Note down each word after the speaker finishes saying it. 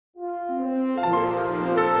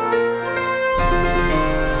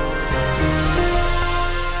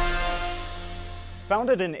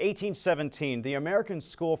Founded in 1817, the American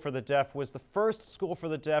School for the Deaf was the first school for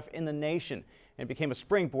the deaf in the nation and became a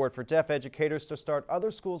springboard for deaf educators to start other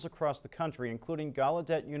schools across the country, including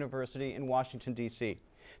Gallaudet University in Washington, D.C.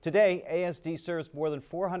 Today, ASD serves more than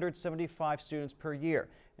 475 students per year,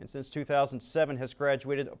 and since 2007 has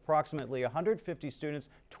graduated approximately 150 students,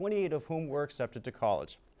 28 of whom were accepted to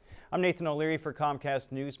college. I'm Nathan O'Leary for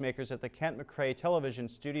Comcast Newsmakers at the Kent McCrae Television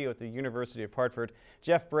Studio at the University of Hartford.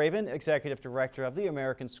 Jeff Bravin, Executive Director of the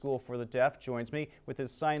American School for the Deaf, joins me with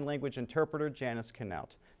his sign language interpreter, Janice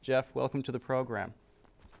Knaut. Jeff, welcome to the program.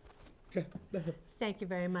 Thank you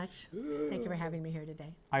very much. Thank you for having me here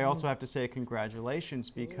today. I also have to say congratulations,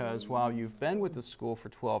 because while you've been with the school for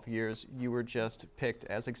 12 years, you were just picked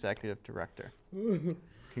as Executive Director.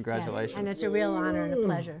 Congratulations. Yes, and it's a real honor and a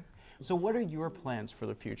pleasure. So what are your plans for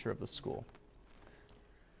the future of the school?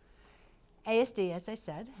 ASD, as I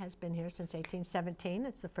said, has been here since 1817.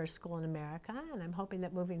 It's the first school in America, and I'm hoping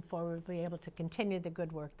that moving forward we'll be able to continue the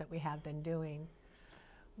good work that we have been doing.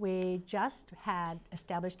 We just had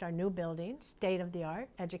established our new building, state-of-the-art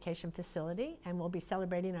education facility, and we'll be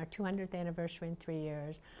celebrating our 200th anniversary in 3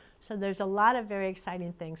 years. So there's a lot of very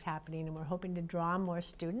exciting things happening, and we're hoping to draw more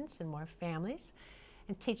students and more families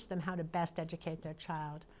and teach them how to best educate their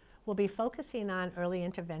child. We'll be focusing on early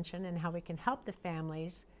intervention and how we can help the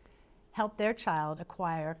families help their child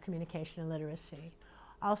acquire communication and literacy.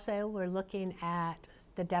 Also, we're looking at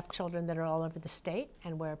the deaf children that are all over the state,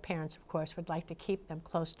 and where parents, of course, would like to keep them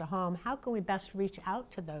close to home. How can we best reach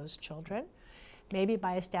out to those children? Maybe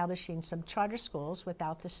by establishing some charter schools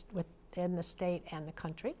within the state and the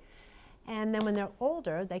country. And then when they're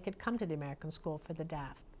older, they could come to the American School for the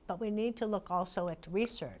Deaf. But we need to look also at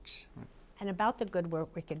research and about the good work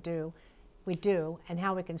we do, and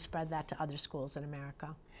how we can spread that to other schools in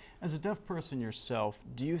America. As a deaf person yourself,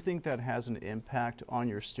 do you think that has an impact on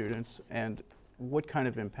your students, and what kind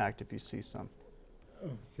of impact if you see some?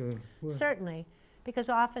 Certainly, because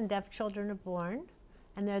often deaf children are born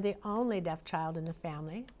and they're the only deaf child in the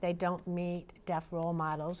family. They don't meet deaf role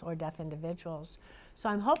models or deaf individuals. So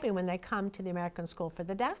I'm hoping when they come to the American School for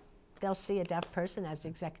the Deaf, they'll see a deaf person as the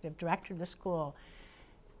executive director of the school,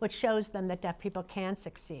 which shows them that deaf people can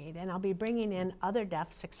succeed. And I'll be bringing in other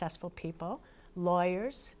deaf successful people,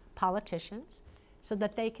 lawyers, politicians, so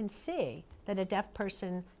that they can see that a deaf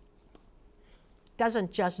person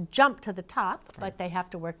doesn't just jump to the top, but they have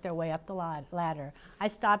to work their way up the ladder. I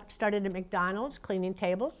started at McDonald's cleaning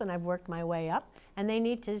tables, and I've worked my way up, and they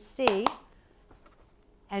need to see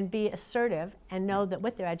and be assertive and know that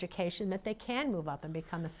with their education that they can move up and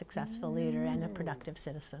become a successful leader and a productive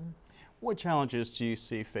citizen. What challenges do you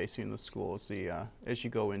see facing the school as you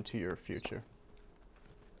go into your future?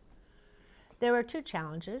 There are two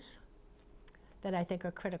challenges that I think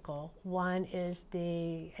are critical. One is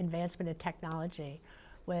the advancement in technology.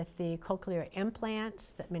 With the cochlear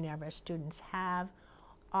implants that many of our students have,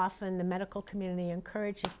 often the medical community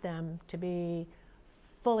encourages them to be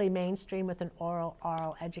fully mainstream with an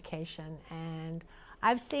oral education. And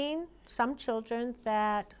I've seen some children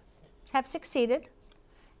that have succeeded,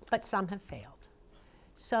 but some have failed.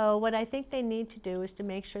 So what I think they need to do is to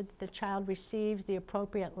make sure that the child receives the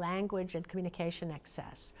appropriate language and communication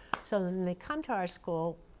access. So when they come to our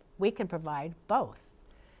school, we can provide both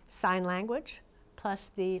sign language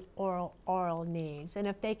plus the oral needs. And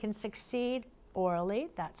if they can succeed orally,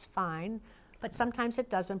 that's fine, but sometimes it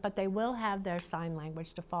doesn't, but they will have their sign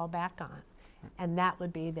language to fall back on. And that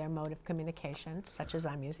would be their mode of communication, such as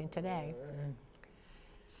I'm using today.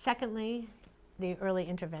 Secondly, the early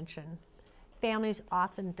intervention. Families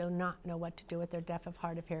often do not know what to do with their deaf of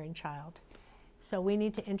hard of hearing child. So we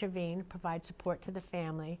need to intervene, provide support to the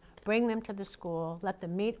family, bring them to the school, let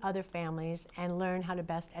them meet other families, and learn how to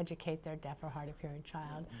best educate their deaf or hard of hearing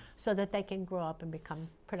child so that they can grow up and become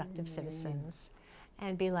productive citizens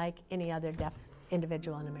and be like any other deaf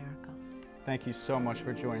individual in America. Thank you so much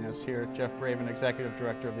for joining us here. Jeff Bravin, Executive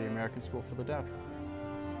Director of the American School for the Deaf.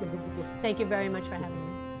 Thank you very much for having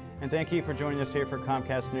me. And thank you for joining us here for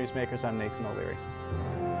Comcast Newsmakers. I'm Nathan O'Leary.